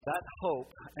That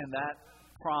hope and that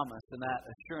promise and that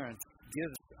assurance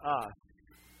gives us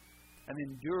an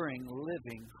enduring,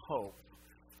 living hope.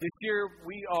 This year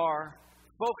we are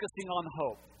focusing on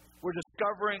hope. We're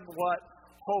discovering what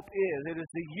hope is. It is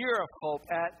the year of hope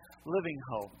at Living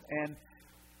Hope. And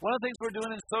one of the things we're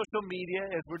doing in social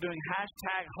media is we're doing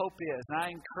 #HopeIs. And I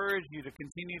encourage you to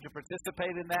continue to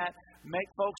participate in that. Make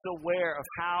folks aware of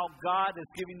how God is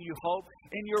giving you hope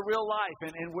in your real life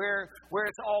and where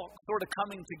it's all sort of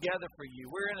coming together for you.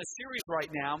 We're in a series right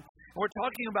now, and we're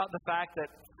talking about the fact that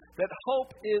hope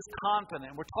is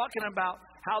confident. We're talking about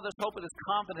how this hope is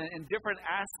confident in different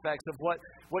aspects of what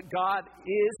God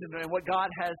is and what God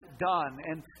has done.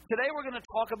 And today we're going to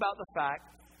talk about the fact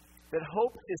that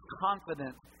hope is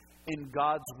confident in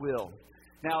God's will.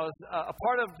 Now, as a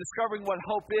part of discovering what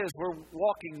hope is, we're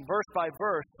walking verse by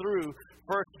verse through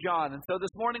 1 John. And so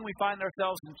this morning we find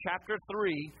ourselves in chapter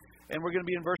 3, and we're going to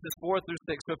be in verses 4 through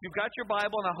 6. So if you've got your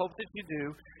Bible, and I hope that you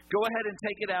do, go ahead and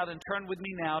take it out and turn with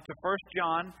me now to 1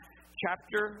 John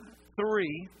chapter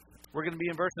 3. We're going to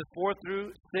be in verses 4 through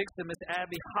 6, and Miss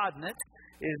Abby Hodnett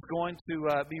is going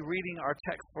to be reading our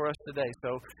text for us today.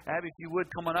 So, Abby, if you would,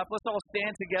 come on up. Let's all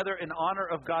stand together in honor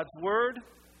of God's Word.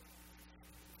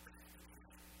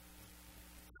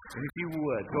 And if you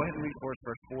would, go ahead and read for us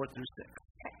verse 4 through 6.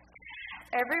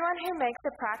 Everyone who makes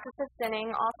a practice of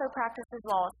sinning also practices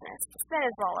lawlessness. Sin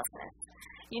is lawlessness.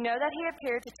 You know that he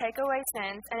appeared to take away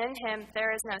sins, and in him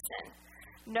there is no sin.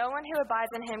 No one who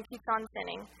abides in him keeps on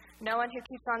sinning. No one who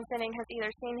keeps on sinning has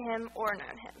either seen him or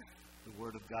known him. The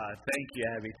Word of God. Thank you,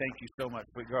 Abby. Thank you so much,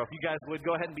 sweet girl. If you guys would,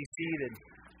 go ahead and be seated.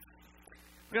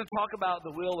 We're going to talk about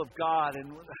the will of God, and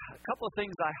a couple of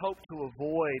things I hope to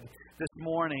avoid this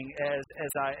morning as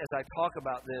I talk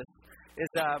about this is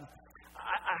I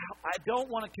don't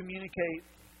want to communicate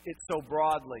it so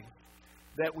broadly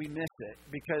that we miss it,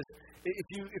 because if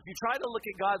you try to look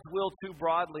at God's will too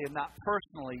broadly and not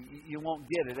personally, you won't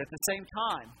get it. At the same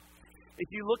time, if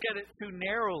you look at it too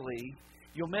narrowly,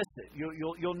 you'll miss it.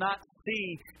 You'll not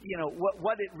see,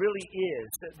 what it really is.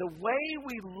 The way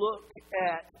we look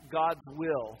at God's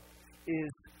will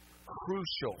is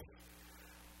crucial.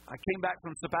 I came back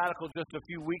from sabbatical just a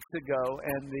few weeks ago,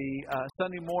 and the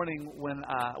Sunday morning when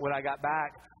I got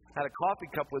back, I had a coffee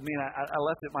cup with me, and I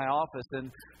left it at my office, and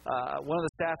one of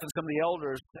the staff and some of the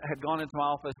elders had gone into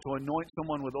my office to anoint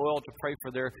someone with oil to pray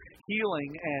for their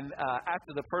healing, and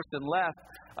after the person left,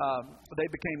 they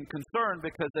became concerned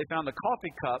because they found a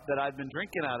coffee cup that I'd been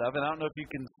drinking out of, and I don't know if you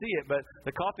can see it, but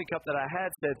the coffee cup that I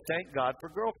had said, "Thank God for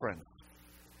girlfriends."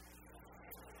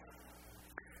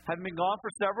 Having been gone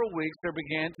for several weeks, there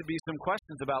began to be some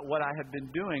questions about what I had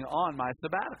been doing on my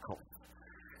sabbatical.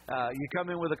 You come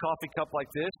in with a coffee cup like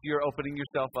this, you're opening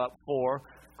yourself up for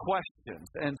questions.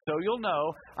 And so you'll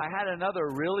know I had another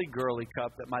really girly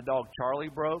cup that my dog Charlie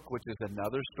broke, which is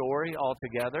another story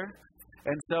altogether.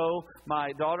 And so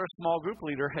my daughter's small group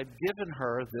leader had given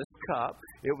her this cup.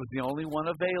 It was the only one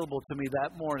available to me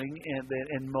that morning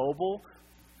in mobile,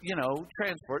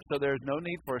 transport. So there's no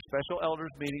need for a special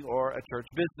elders meeting or a church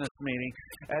business meeting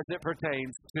as it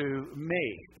pertains to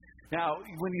me. Now,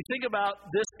 when you think about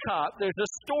this cup, there's a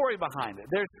story behind it.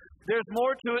 There's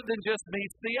more to it than just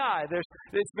meets the eye.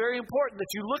 It's very important that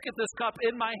you look at this cup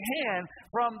in my hand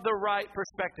from the right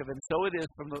perspective, and so it is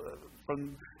from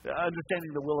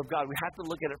understanding the will of God. We have to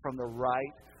look at it from the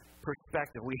right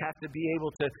perspective. We have to be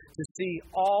able to see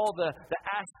all the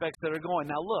aspects that are going.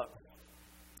 Now, look,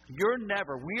 we're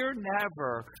never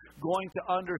going to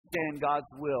understand God's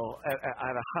will at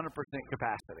 100%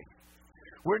 capacity.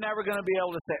 We're never going to be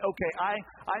able to say, okay,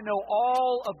 I know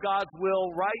all of God's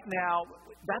will right now.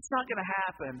 That's not going to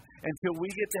happen until we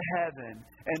get to heaven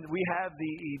and we have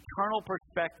the eternal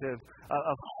perspective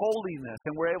of holiness,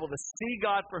 and we're able to see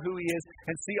God for who He is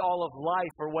and see all of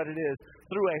life for what it is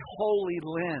through a holy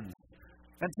lens.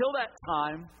 Until that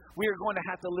time, we are going to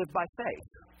have to live by faith.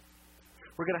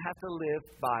 We're going to have to live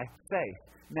by faith.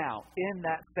 Now, in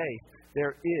that faith,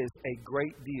 there is a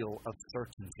great deal of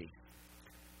certainty.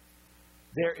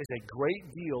 There is a great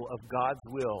deal of God's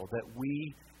will that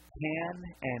we can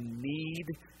and need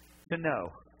to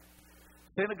know.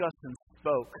 St. Augustine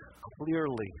spoke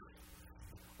clearly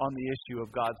on the issue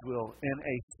of God's will in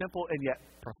a simple and yet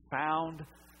profound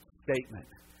statement.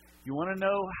 You want to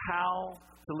know how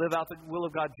to live out the will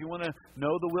of God? Do you want to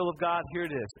know the will of God? Here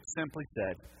it is. It simply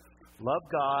said, love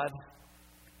God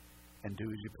and do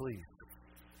as you please.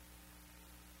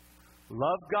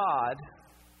 Love God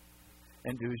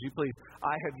and do as you please.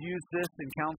 I have used this in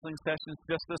counseling sessions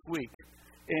just this week.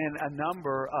 in a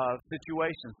number of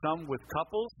situations, some with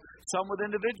couples, some with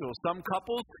individuals. Some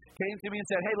couples came to me and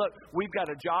said, hey, look, we've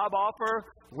got a job offer.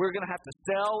 We're going to have to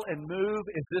sell and move.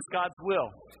 Is this God's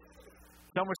will?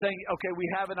 Some were saying, okay, we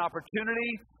have an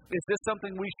opportunity. Is this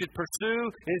something we should pursue?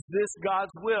 Is this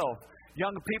God's will?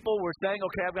 Young people were saying,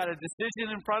 okay, I've got a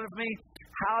decision in front of me.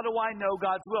 How do I know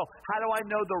God's will? How do I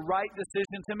know the right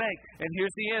decision to make? And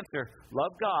here's the answer.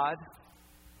 Love God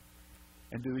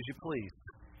and do as you please.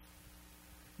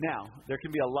 Now, there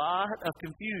can be a lot of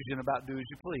confusion about do as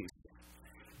you please.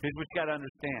 Here's what you got to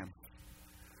understand.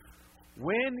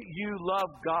 When you love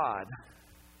God,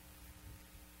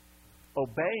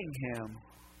 obeying Him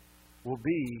will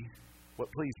be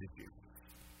what pleases you.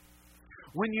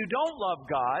 When you don't love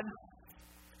God,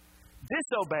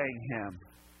 disobeying Him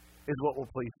is what will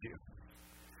please you.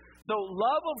 So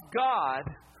love of God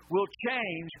will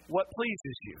change what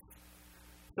pleases you.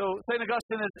 So St.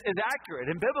 Augustine is accurate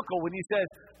and biblical when he says,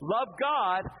 love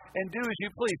God and do as you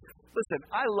please. Listen,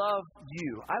 I love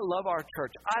you. I love our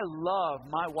church. I love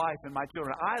my wife and my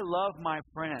children. I love my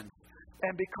friends.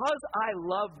 And because I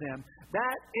love them,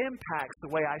 that impacts the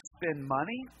way I spend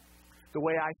money, the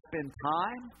way I spend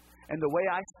time, and the way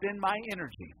I spend my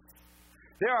energy.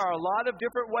 There are a lot of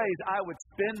different ways I would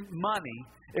spend money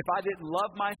if I didn't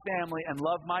love my family and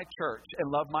love my church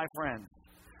and love my friends.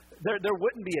 There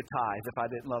wouldn't be a tithe if I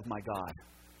didn't love my God.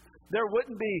 There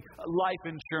wouldn't be life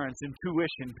insurance and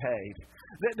tuition paid.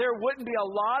 There wouldn't be a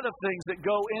lot of things that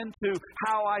go into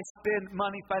how I spend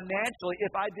money financially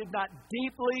if I did not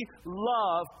deeply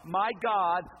love my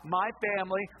God, my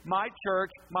family, my church,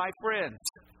 my friends.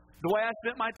 The way I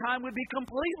spent my time would be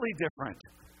completely different.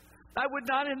 I would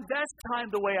not invest time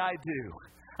the way I do.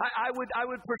 I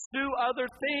would pursue other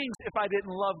things if I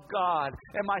didn't love God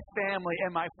and my family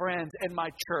and my friends and my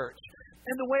church.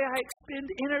 And the way I expend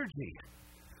energy,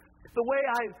 the way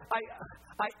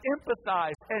I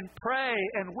empathize and pray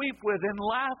and weep with and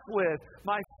laugh with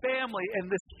my family and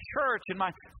this church and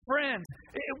my friends,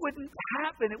 it wouldn't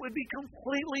happen. It would be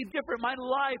completely different. My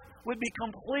life would be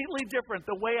completely different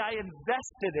the way I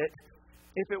invested it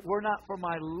if it were not for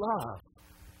my love.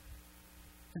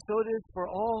 And so it is for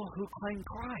all who claim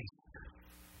Christ.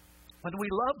 When we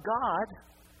love God,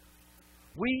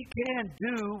 we can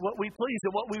do what we please.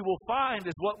 And what we will find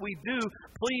is what we do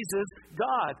pleases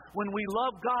God. When we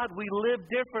love God, we live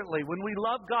differently. When we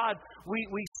love God, we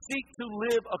seek to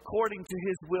live according to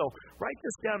His will. Write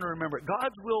this down and remember it.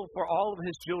 God's will for all of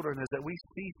His children is that we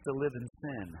cease to live in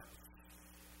sin.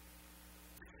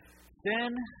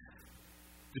 Sin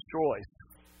destroys.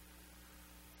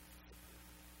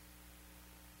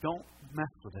 Don't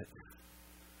mess with it.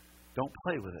 Don't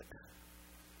play with it.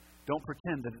 Don't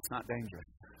pretend that it's not dangerous.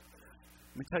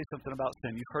 Let me tell you something about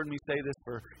sin. You've heard me say this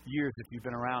for years if you've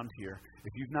been around here.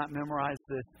 If you've not memorized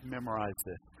this, memorize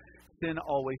this. Sin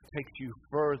always takes you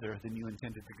further than you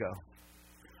intended to go.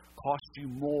 Costs you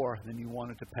more than you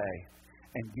wanted to pay.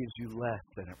 And gives you less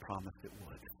than it promised it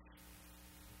would.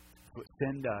 That's what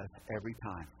sin does every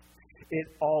time. It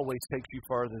always takes you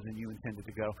further than you intended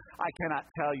to go. I cannot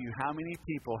tell you how many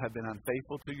people have been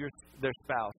unfaithful to their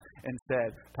spouse and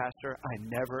said, Pastor, I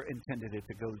never intended it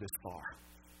to go this far.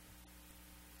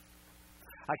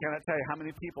 I cannot tell you how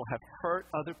many people have hurt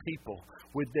other people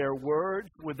with their words,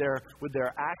 with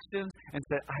their actions, and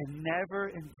said, I never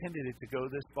intended it to go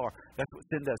this far. That's what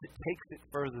sin does. It takes it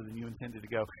further than you intended to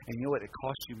go. And you know what? It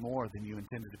costs you more than you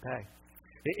intended to pay.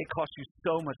 It costs you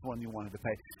so much more than you wanted to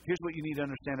pay. Here's what you need to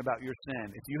understand about your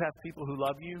sin. If you have people who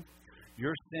love you,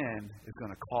 your sin is going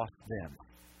to cost them.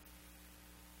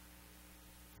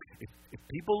 If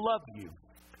people love you,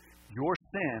 your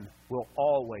sin will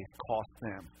always cost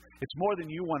them. It's more than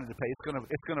you wanted to pay.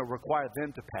 It's going to require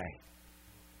them to pay.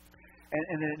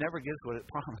 And it never gives what it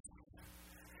promised.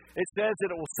 It says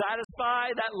that it will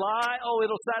satisfy that lie. Oh,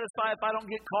 it'll satisfy if I don't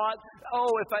get caught. Oh,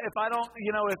 if I don't,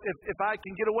 if I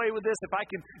can get away with this, if I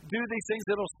can do these things,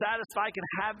 it'll satisfy. I can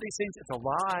have these things. It's a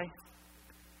lie.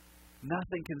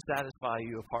 Nothing can satisfy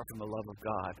you apart from the love of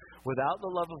God. Without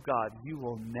the love of God, you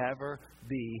will never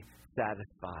be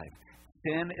satisfied.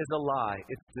 Sin is a lie.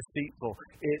 It's deceitful.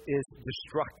 It is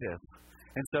destructive.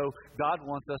 And so God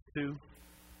wants us to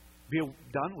be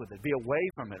done with it, be away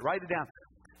from it. Write it down.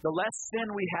 The less sin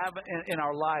we have in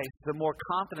our life, the more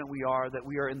confident we are that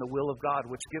we are in the will of God,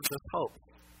 which gives us hope.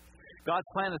 God's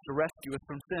plan is to rescue us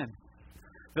from sin.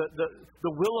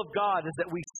 The will of God is that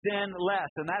we sin less,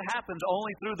 and that happens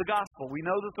only through the gospel. We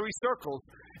know the three circles,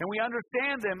 and we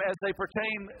understand them as they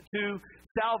pertain to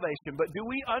salvation. But do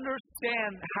we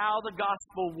understand how the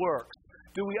gospel works?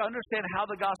 Do we understand how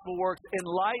the gospel works in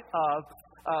light of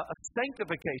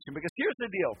sanctification? Because here's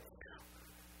the deal.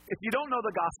 If you don't know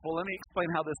the gospel, let me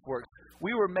explain how this works.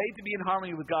 We were made to be in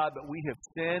harmony with God, but we have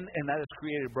sinned, and that has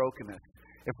created brokenness.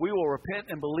 If we will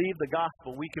repent and believe the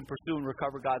gospel, we can pursue and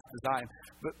recover God's design.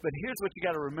 But here's what you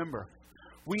got to remember.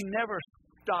 We never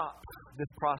stop this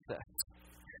process.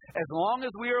 As long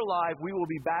as we are alive, we will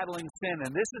be battling sin.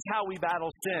 And this is how we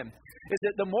battle sin. Is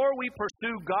that the more we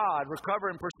pursue God, recover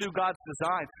and pursue God's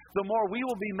design, the more we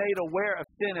will be made aware of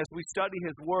sin as we study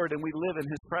His Word and we live in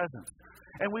His presence.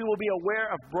 And we will be aware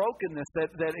of brokenness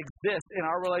that exists in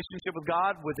our relationship with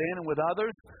God, within and with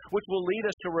others, which will lead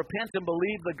us to repent and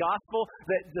believe the gospel,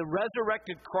 that the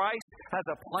resurrected Christ has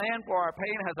a plan for our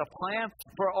pain, has a plan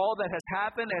for all that has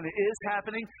happened and it is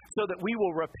happening, so that we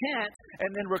will repent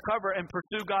and then recover and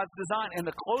pursue God's design. And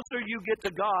the closer you get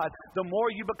to God, the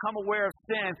more you become aware of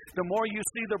sin, the more you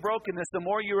see the brokenness, the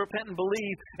more you repent and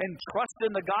believe and trust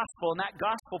in the gospel. And that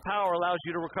gospel power allows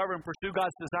you to recover and pursue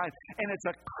God's design. And it's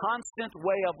a constant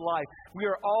way of life. We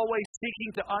are always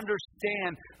seeking to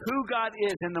understand who God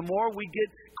is, and the more we get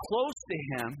close to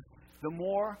Him, the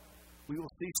more we will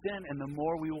see sin, and the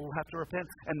more we will have to repent,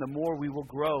 and the more we will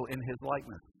grow in His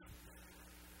likeness.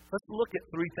 Let's look at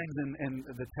three things in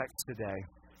the text today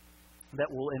that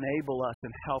will enable us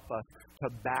and help us to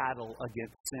battle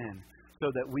against sin,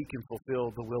 so that we can fulfill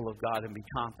the will of God and be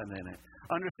confident in it.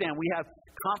 Understand, we have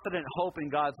confident hope in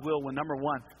God's will when, number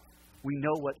one, we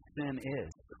know what sin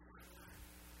is.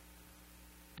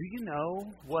 Do you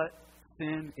know what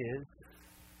sin is?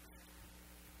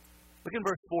 Look in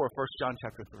verse 4, 1 John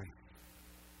chapter 3.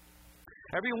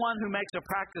 Everyone who makes a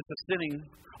practice of sinning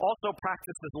also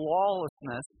practices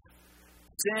lawlessness.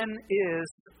 Sin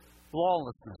is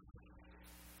lawlessness.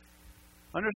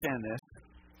 Understand this.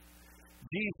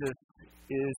 Jesus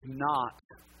is not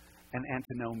an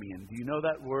antinomian. Do you know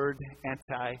that word,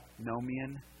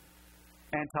 antinomian?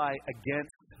 Anti,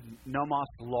 against, nomos,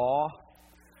 law.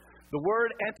 The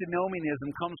word antinomianism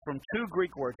comes from two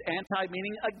Greek words, anti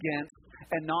meaning against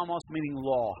and nomos meaning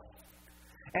law.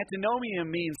 Antinomian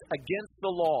means against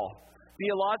the law.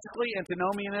 Theologically,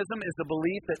 antinomianism is the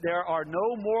belief that there are no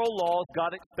moral laws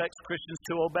God expects Christians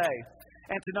to obey.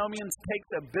 Antinomians takes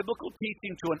a biblical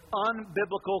teaching to an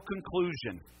unbiblical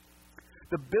conclusion.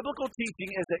 The biblical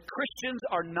teaching is that Christians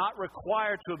are not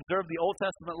required to observe the Old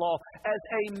Testament law as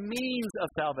a means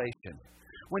of salvation.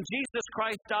 When Jesus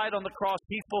Christ died on the cross,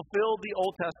 He fulfilled the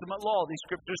Old Testament law. These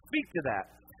scriptures speak to that.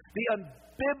 The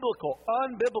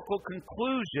unbiblical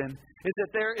conclusion is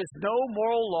that there is no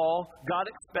moral law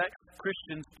God expects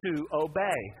Christians to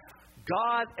obey.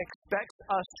 God expects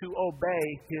us to obey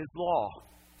His law.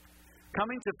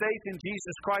 Coming to faith in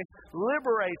Jesus Christ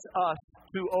liberates us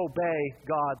to obey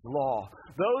God's law.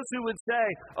 Those who would say,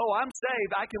 oh, I'm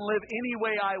saved, I can live any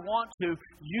way I want to,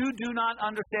 you do not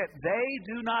understand. They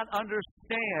do not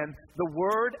understand the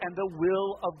Word and the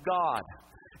will of God.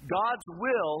 God's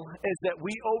will is that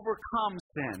we overcome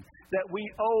sin, that we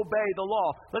obey the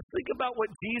law. Let's think about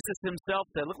what Jesus Himself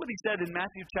said. Look what He said in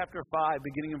Matthew chapter 5,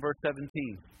 beginning in verse 17.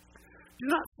 Do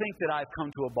not think that I've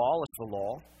come to abolish the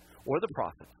law or the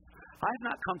prophets. I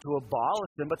have not come to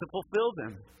abolish them, but to fulfill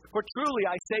them. For truly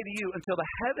I say to you, until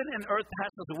the heaven and earth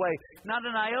passes away, not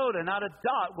an iota, not a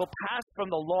dot will pass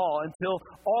from the law until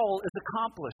all is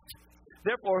accomplished.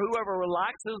 Therefore, whoever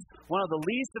relaxes one of the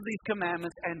least of these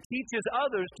commandments and teaches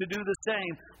others to do the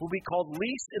same will be called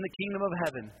least in the kingdom of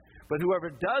heaven. But whoever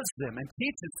does them and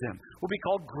teaches them will be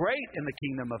called great in the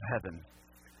kingdom of heaven.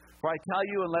 For I tell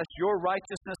you, unless your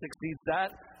righteousness exceeds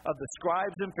that of the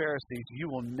scribes and Pharisees, you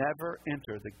will never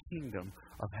enter the kingdom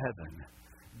of heaven.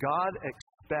 God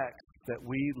expects that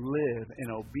we live in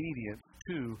obedience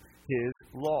to His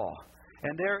law.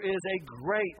 And there is a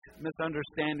great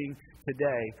misunderstanding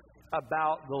today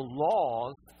about the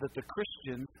laws that the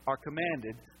Christians are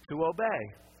commanded to obey.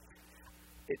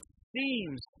 It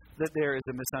seems that there is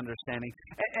a misunderstanding.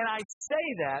 And I say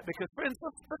that because, friends,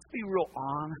 let's be real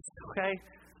honest, okay?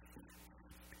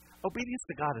 Obedience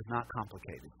to God is not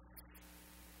complicated.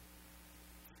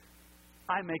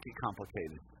 I make it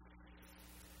complicated.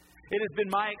 It has been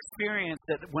my experience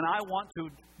that when I want to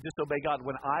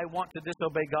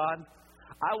disobey God,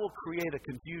 I will create a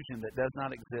confusion that does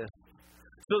not exist,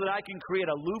 so that I can create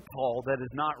a loophole that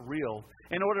is not real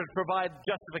in order to provide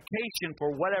justification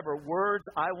for whatever words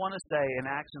I want to say and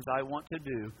actions I want to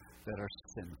do that are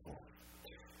sinful.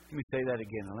 Let me say that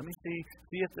again. Let me see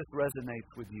if this resonates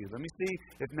with you. Let me see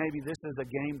if maybe this is a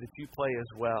game that you play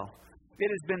as well. It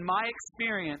has been my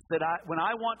experience that when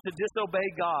I want to disobey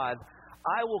God,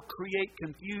 I will create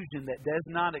confusion that does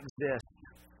not exist,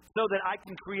 so that I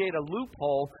can create a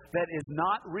loophole that is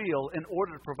not real in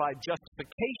order to provide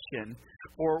justification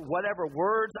for whatever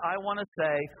words I want to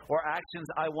say or actions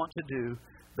I want to do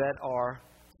that are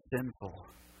sinful.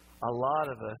 A lot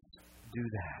of us do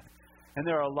that. And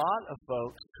there are a lot of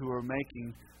folks who are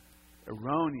making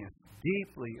erroneous,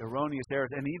 deeply erroneous errors,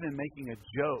 and even making a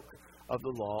joke of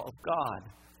the law of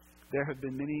God. There have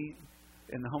been many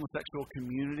in the homosexual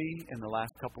community in the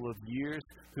last couple of years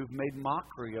who've made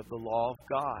mockery of the law of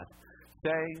God,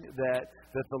 saying that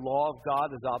the law of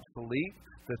God is obsolete,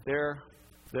 that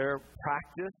their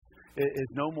practice is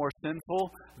no more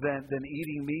sinful than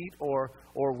eating meat or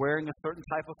wearing a certain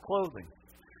type of clothing.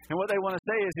 And what they want to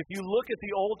say is, if you look at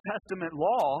the Old Testament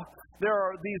law, there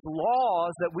are these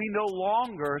laws that we no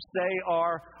longer say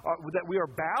that we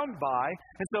are bound by.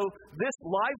 And so this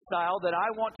lifestyle that I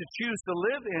want to choose to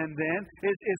live in then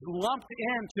is lumped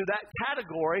into that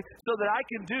category so that I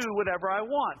can do whatever I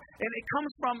want. And it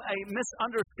comes from a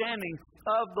misunderstanding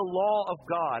of the law of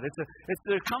God.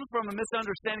 It comes from a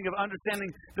misunderstanding of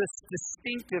understanding this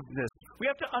distinctiveness. We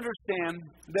have to understand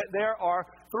that there are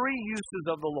three uses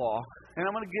of the law. And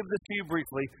I'm going to give this to you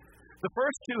briefly. The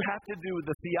first two have to do with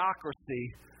the theocracy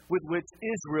with which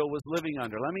Israel was living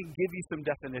under. Let me give you some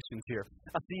definitions here.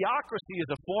 A theocracy is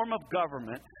a form of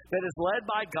government that is led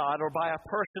by God or by a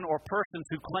person or persons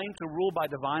who claim to rule by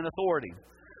divine authority.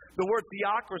 The word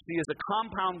theocracy is a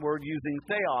compound word using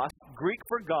theos, Greek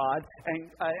for God,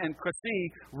 and krasi,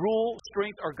 rule,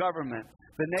 strength, or government.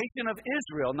 The nation of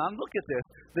Israel, now look at this,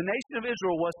 the nation of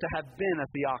Israel was to have been a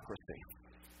theocracy.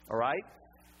 All right?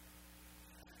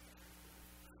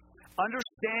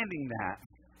 Understanding that,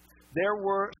 there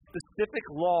were specific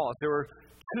laws. There were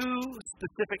two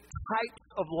specific types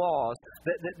of laws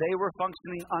that they were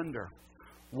functioning under.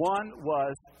 One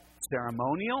was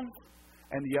ceremonial,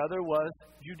 and the other was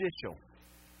judicial.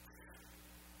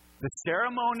 The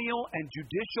ceremonial and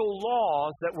judicial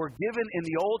laws that were given in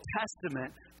the Old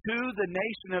Testament to the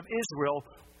nation of Israel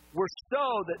were so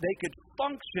that they could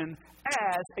function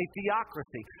as a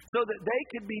theocracy, so that they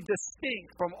could be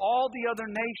distinct from all the other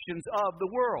nations of the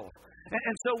world.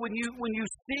 And so when you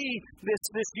see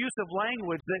this use of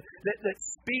language that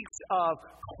speaks of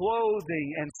clothing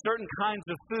and certain kinds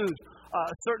of foods,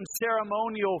 certain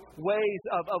ceremonial ways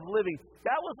of living,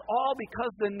 that was all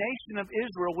because the nation of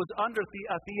Israel was under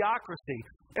a theocracy.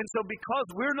 And so because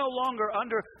we're no longer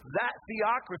under that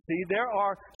theocracy, there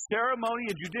are ceremony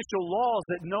and judicial laws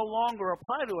that no longer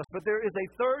apply to us. But there is a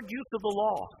third use of the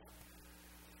law,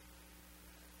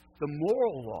 the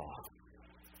moral law.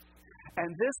 And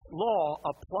this law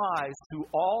applies to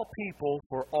all people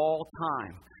for all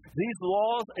time. These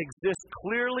laws exist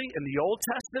clearly in the Old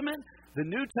Testament, the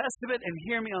New Testament, and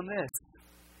hear me on this,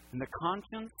 in the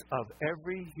conscience of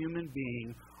every human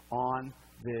being on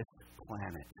this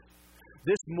planet.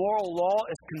 This moral law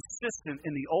is consistent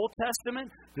in the Old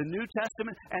Testament, the New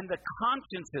Testament, and the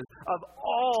consciences of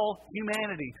all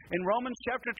humanity. In Romans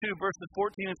chapter 2, verses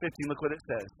 14 and 15, look what it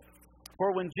says.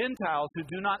 For when Gentiles who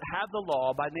do not have the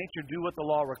law by nature do what the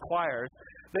law requires,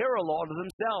 they are a law to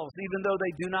themselves, even though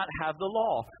they do not have the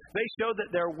law. They show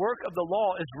that their work of the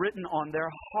law is written on their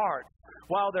hearts,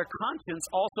 while their conscience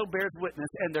also bears witness,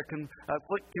 and their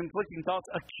conflicting thoughts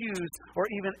accuse or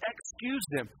even excuse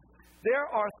them. There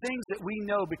are things that we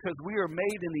know because we are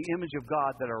made in the image of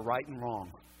God that are right and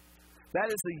wrong. That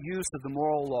is the use of the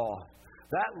moral law.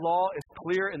 That law is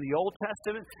clear in the Old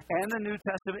Testament and the New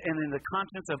Testament and in the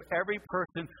conscience of every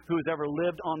person who has ever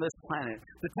lived on this planet.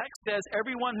 The text says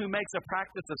everyone who makes a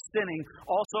practice of sinning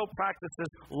also practices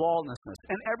lawlessness,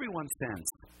 and everyone sins.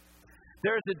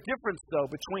 There is a difference, though,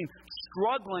 between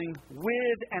struggling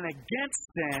with and against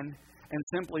sin and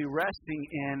simply resting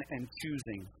in and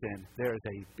choosing sin. There is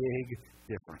a big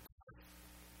difference.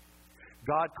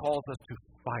 God calls us to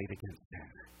fight against sin.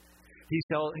 He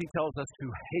tells us to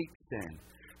hate sin,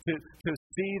 to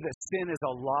see that sin is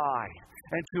a lie,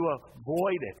 and to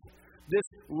avoid it. This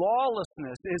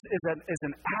lawlessness is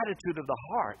an attitude of the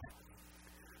heart.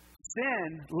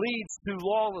 Sin leads to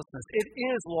lawlessness. It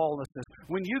is lawlessness.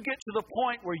 When you get to the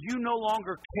point where you no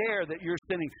longer care that you're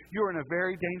sinning, you're in a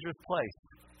very dangerous place.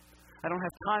 I don't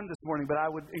have time this morning, but I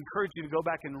would encourage you to go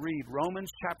back and read Romans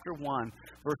chapter 1,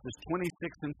 verses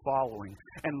 26 and following,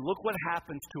 and look what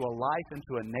happens to a life and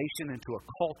to a nation and to a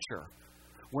culture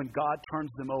when God turns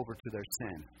them over to their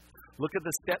sin. Look at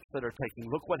the steps that are taken.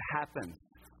 Look what happens.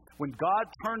 When God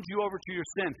turns you over to your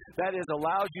sin, that is,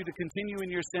 allows you to continue in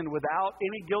your sin without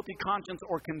any guilty conscience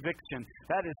or conviction.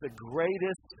 That is the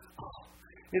greatest,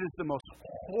 it is the most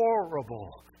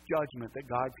horrible judgment that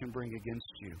God can bring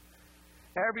against you.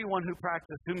 Everyone who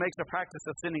makes a practice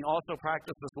of sinning also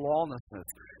practices lawlessness.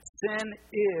 Sin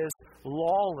is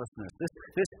lawlessness.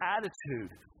 This attitude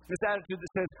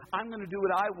that says, I'm going to do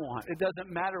what I want. It doesn't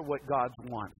matter what God's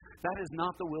wants. That is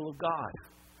not the will of God.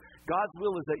 God's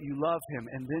will is that you love Him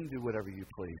and then do whatever you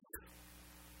please.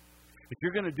 If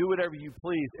you're going to do whatever you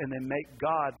please and then make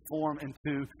God form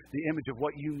into the image of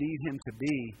what you need Him to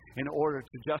be in order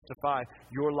to justify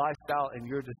your lifestyle and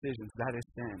your decisions, that is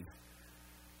sin.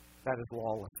 That is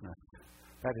lawlessness.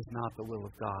 That is not the will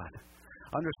of God.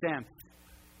 Understand,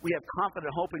 we have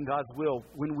confident hope in God's will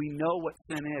when we know what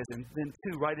sin is. And then,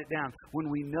 two, write it down, when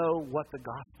we know what the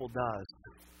gospel does.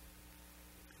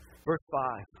 Verse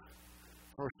 5,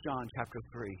 1 John chapter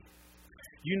 3.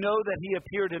 You know that He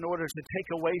appeared in order to take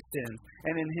away sins,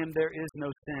 and in Him there is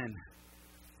no sin.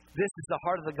 This is the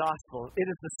heart of the gospel. It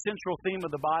is the central theme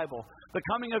of the Bible. The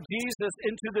coming of Jesus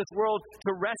into this world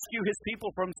to rescue His people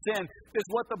from sin is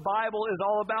what the Bible is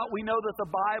all about. We know that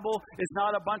the Bible is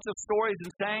not a bunch of stories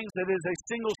and sayings. It is a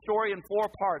single story in 4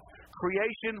 parts.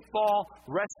 Creation, fall,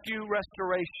 rescue,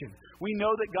 restoration. We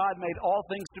know that God made all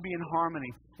things to be in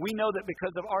harmony. We know that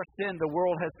because of our sin, the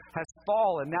world has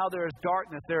fallen. Now there is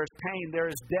darkness, there is pain, there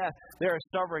is death, there is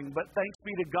suffering. But thanks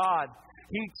be to God,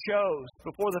 He chose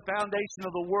before the foundation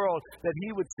of the world that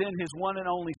He would send His one and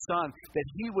only Son, that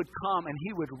He would come and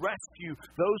He would rescue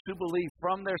those who believe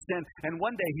from their sin. And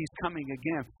one day He's coming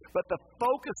again. But the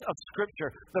focus of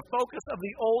Scripture, the focus of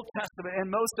the Old Testament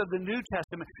and most of the New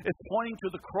Testament is pointing to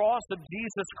the cross of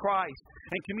Jesus Christ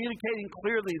and communicating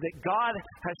clearly that God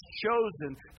has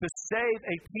chosen to save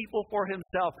a people for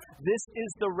Himself. This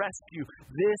is the rescue.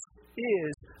 This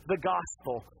is the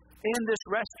gospel. In this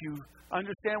rescue,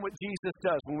 understand what Jesus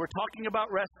does. When we're talking about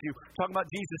rescue, we're talking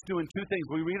about Jesus doing 2 things.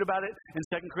 We read about it in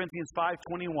 2 Corinthians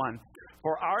 5:21.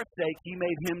 For our sake, He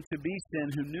made Him to be sin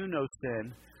who knew no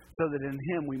sin, so that in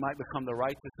Him we might become the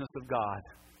righteousness of God.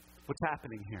 What's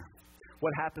happening here?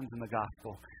 What happens in the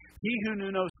gospel? He who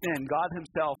knew no sin, God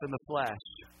Himself in the flesh,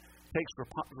 takes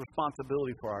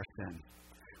responsibility for our sin.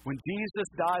 When Jesus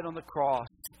died on the cross,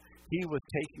 He was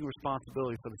taking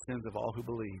responsibility for the sins of all who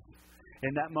believe.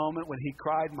 In that moment when He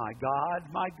cried, my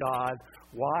God,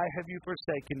 why have you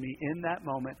forsaken me? In that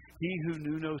moment, He who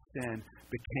knew no sin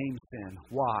became sin.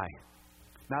 Why?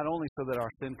 Not only so that our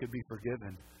sin could be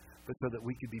forgiven, but so that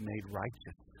we could be made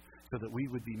righteous, so that we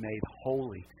would be made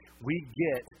holy. We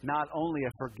get not only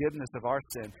a forgiveness of our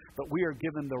sin, but we are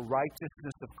given the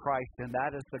righteousness of Christ, and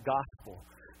that is the gospel.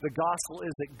 The gospel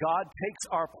is that God takes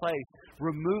our place,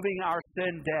 removing our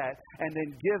sin debt, and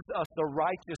then gives us the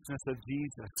righteousness of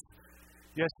Jesus.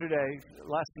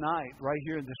 Last night, right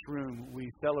here in this room,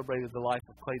 we celebrated the life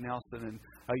of Clay Nelson, and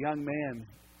a young man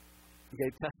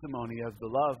gave testimony of the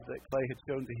love that Clay had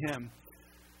shown to him.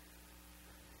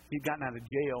 He'd gotten out of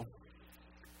jail,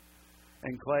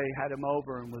 and Clay had him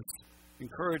over and was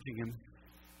encouraging him.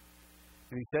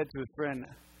 And he said to his friend,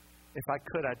 if I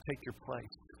could, I'd take your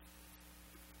place.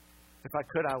 If I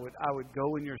could, I would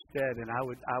go in your stead, and I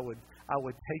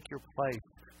would take your place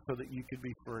so that you could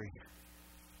be free.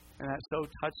 And that so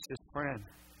touched his friend.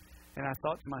 And I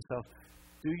thought to myself,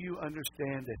 do you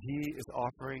understand that he is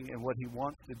offering, and what he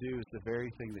wants to do is the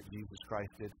very thing that Jesus Christ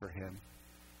did for him?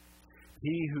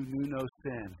 He who knew no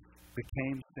sin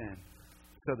became sin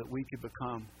so that we could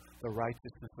become the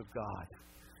righteousness of God.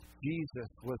 Jesus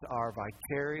was our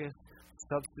vicarious,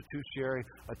 substitutionary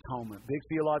atonement. Big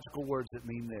theological words that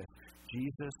mean this.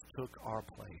 Jesus took our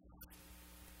place.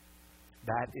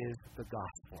 That is the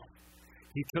gospel.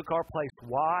 He took our place.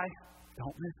 Why?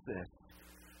 Don't miss this.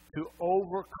 To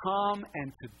overcome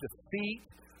and to defeat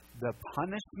the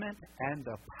punishment and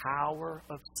the power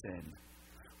of sin.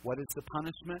 What is the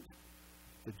punishment?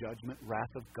 The judgment,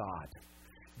 wrath of God.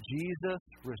 Jesus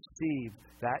received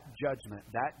that judgment,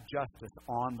 that justice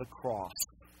on the cross.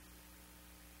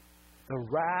 The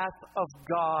wrath of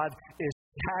God is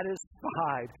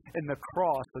satisfied in the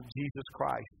cross of Jesus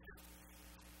Christ.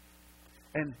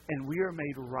 And we are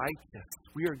made righteous.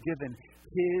 We are given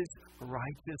His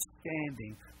righteous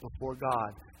standing before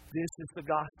God. This is the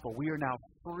gospel. We are now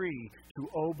free to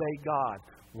obey God.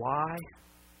 Why?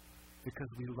 Because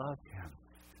we love Him.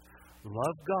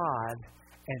 Love God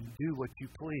and do what you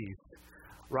please.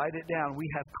 Write it down. We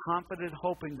have confident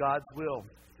hope in God's will.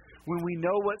 When we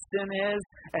know what sin is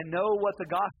and know what the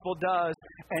gospel does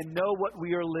and know what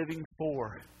we are living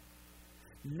for.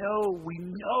 We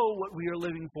know what we are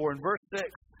living for. In verse 6,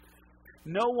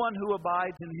 no one who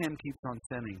abides in Him keeps on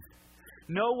sinning.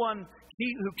 No one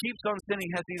who keeps on sinning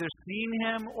has either seen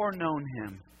Him or known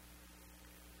Him.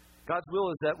 God's will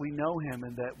is that we know Him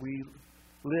and that we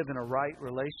live in a right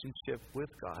relationship with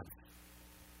God.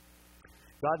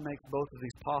 God makes both of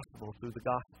these possible through the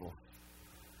gospel.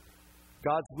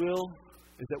 God's will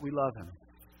is that we love Him.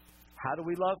 How do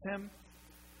we love Him?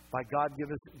 By God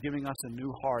giving us a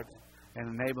new heart and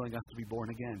enabling us to be born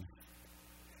again.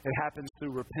 It happens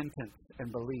through repentance and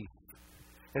belief.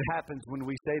 It happens when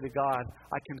we say to God,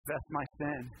 I confess my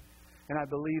sin, and I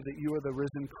believe that you are the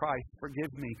risen Christ.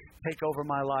 Forgive me. Take over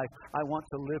my life. I want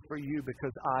to live for you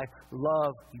because I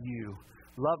love you.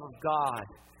 Love of God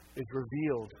is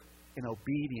revealed in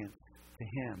obedience to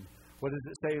Him. What does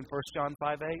it say in 1 John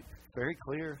 5:8? Very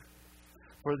clear.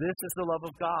 For this is the love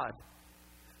of God,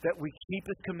 that we keep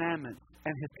His commandments,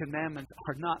 and His commandments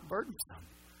are not burdensome.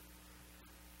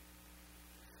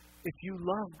 If you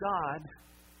love God,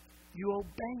 you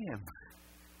obey Him.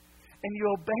 And you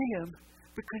obey Him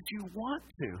because you want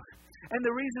to. And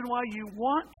the reason why you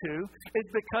want to is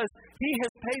because He has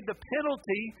paid the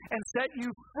penalty and set you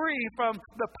free from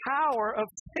the power of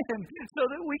sin so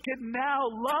that we can now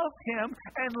love Him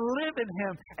and live in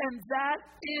Him. And that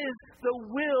is the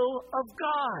will of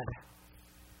God.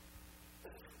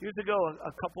 Years ago,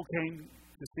 a couple came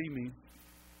to see me.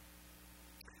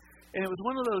 And it was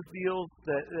one of those deals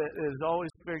that is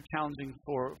always very challenging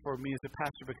for me as a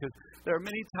pastor, because there are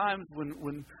many times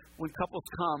when couples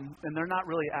come and they're not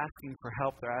really asking for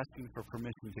help, they're asking for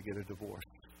permission to get a divorce.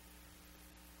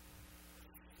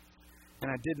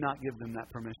 And I did not give them that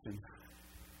permission.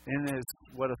 And as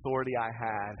what authority I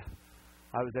had,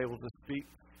 I was able to speak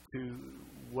to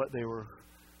what they were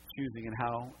choosing and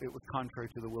how it was contrary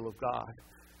to the will of God.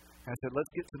 And I said, let's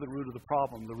get to the root of the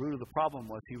problem. The root of the problem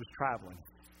was he was traveling.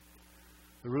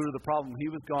 The root of the problem, he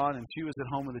was gone and she was at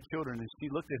home with the children, and she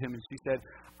looked at him and she said,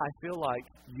 I feel like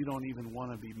you don't even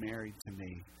want to be married to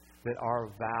me, that our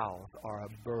vows are a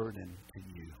burden to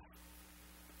you.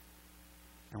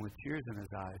 And with tears in his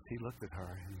eyes, he looked at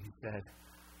her and he said,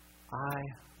 I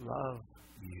love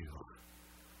you.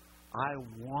 I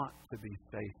want to be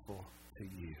faithful to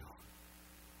you.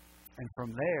 And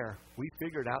from there, we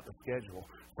figured out the schedule.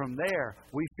 From there,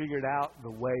 we figured out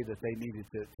the way that they needed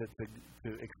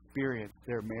to experience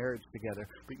their marriage together.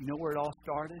 But you know where it all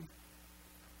started?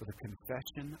 With a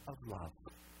confession of love.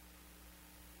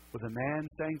 With a man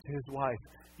saying to his wife,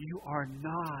 you are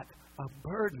not a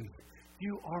burden.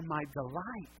 You are my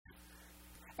delight.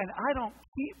 And I don't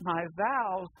keep my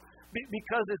vows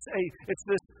because it's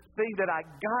this thing that I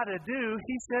got to do.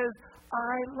 He says,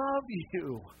 I love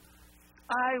you.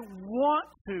 I want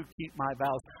to keep my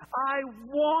vows. I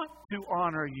want to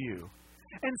honor you.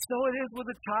 And so it is with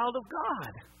a child of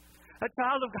God. A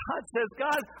child of God says,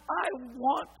 God, I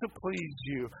want to please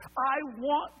you. I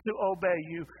want to obey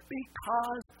you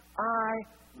because I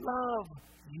love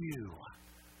you.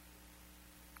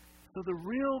 So the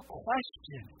real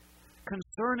question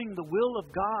concerning the will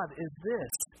of God is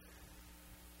this: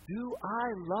 do I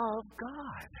love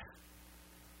God?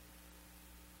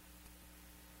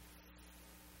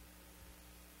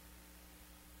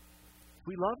 If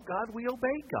we love God, we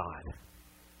obey God.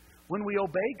 When we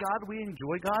obey God, we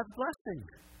enjoy God's blessing.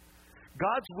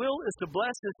 God's will is to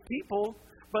bless His people,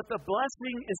 but the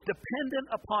blessing is dependent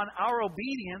upon our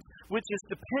obedience, which is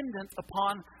dependent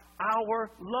upon our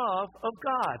love of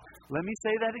God. Let me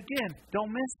say that again.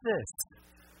 Don't miss this.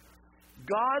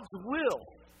 God's will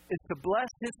is to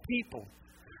bless His people,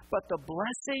 but the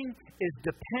blessing is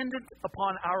dependent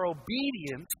upon our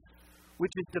obedience,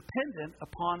 which is dependent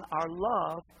upon our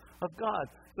love of God.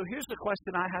 So here's the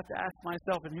question I have to ask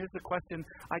myself, and here's the question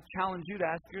I challenge you to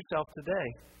ask yourself today.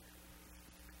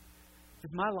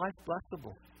 Is my life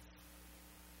blessable?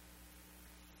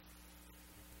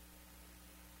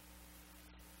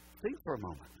 Think for a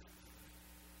moment.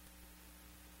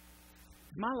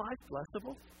 Is my life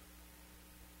blessable?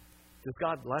 Does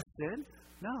God bless sin?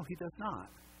 No, He does not.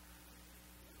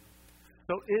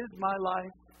 So is my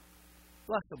life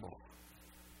blessable?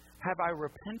 Have I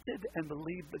repented and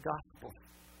believed the gospel?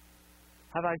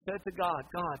 Have I said to God,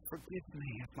 God, forgive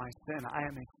me of my sin. I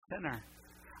am a sinner.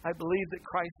 I believe that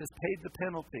Christ has paid the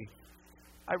penalty.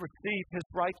 I receive His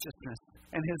righteousness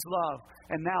and His love.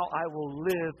 And now I will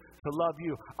live to love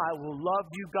you. I will love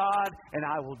you, God, and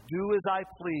I will do as I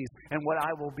please. And what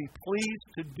I will be pleased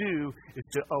to do is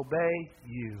to obey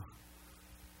you.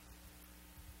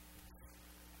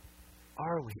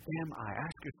 Are we? Am I?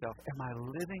 Ask yourself, am I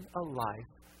living a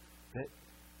life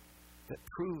that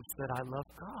proves that I love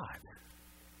God?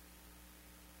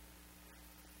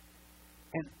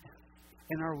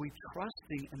 And are we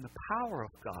trusting in the power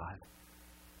of God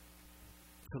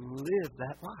to live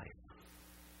that life?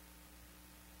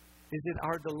 Is it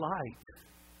our delight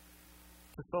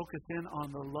to focus in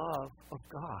on the love of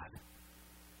God?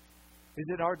 Is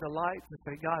it our delight to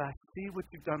say, God, I see what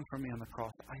you've done for me on the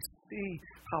cross. I see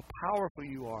how powerful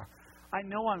you are. I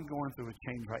know I'm going through a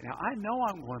change right now. I know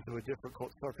I'm going through a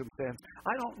difficult circumstance.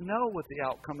 I don't know what the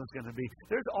outcome is going to be.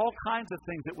 There's all kinds of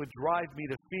things that would drive me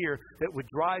to fear, that would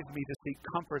drive me to seek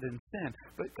comfort in sin.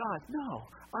 But God, no,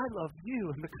 I love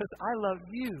you. And because I love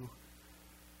you,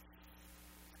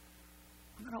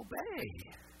 I'm going to obey.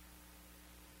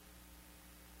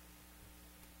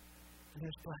 And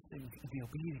there's blessing in the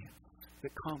obedience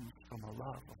that comes from a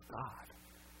love of God.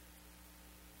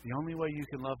 The only way you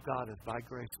can love God is by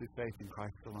grace through faith in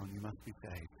Christ alone. You must be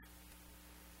saved.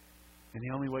 And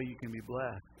the only way you can be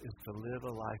blessed is to live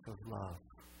a life of love.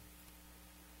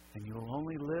 And you will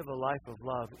only live a life of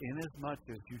love inasmuch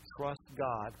as you trust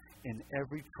God in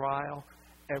every trial,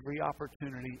 every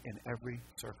opportunity, and every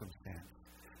circumstance.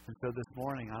 And so this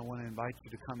morning, I want to invite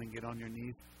you to come and get on your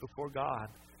knees before God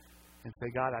and say,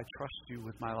 God, I trust you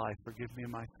with my life. Forgive me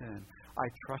of my sin. I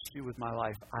trust you with my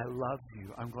life. I love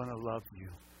you. I'm going to love you.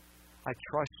 I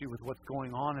trust you with what's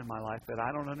going on in my life that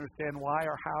I don't understand why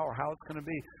or how it's going to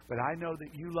be. But I know that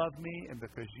you love me, and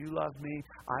because you love me,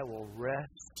 I will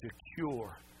rest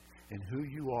secure in who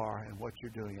you are and what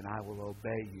you're doing, and I will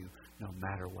obey you no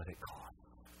matter what it costs.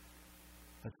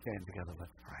 Let's stand together.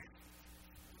 Let's pray.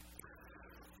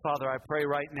 Father, I pray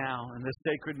right now in this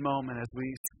sacred moment as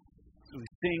we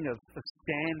sing of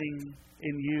standing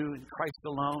in you, in Christ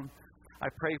alone, I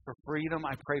pray for freedom.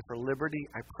 I pray for liberty.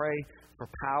 I pray for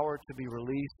power to be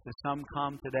released as some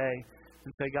come today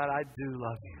and say, God, I do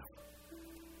love you.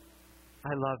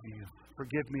 I love you.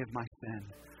 Forgive me of my sin.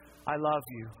 I love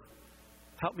you.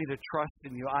 Help me to trust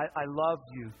in you. I love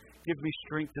you. Give me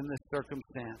strength in this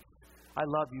circumstance. I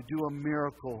love you. Do a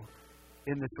miracle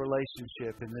in this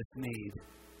relationship, in this need.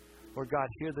 Lord God,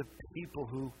 hear the people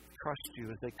who trust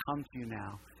you as they come to you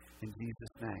now. In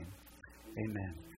Jesus' name, amen.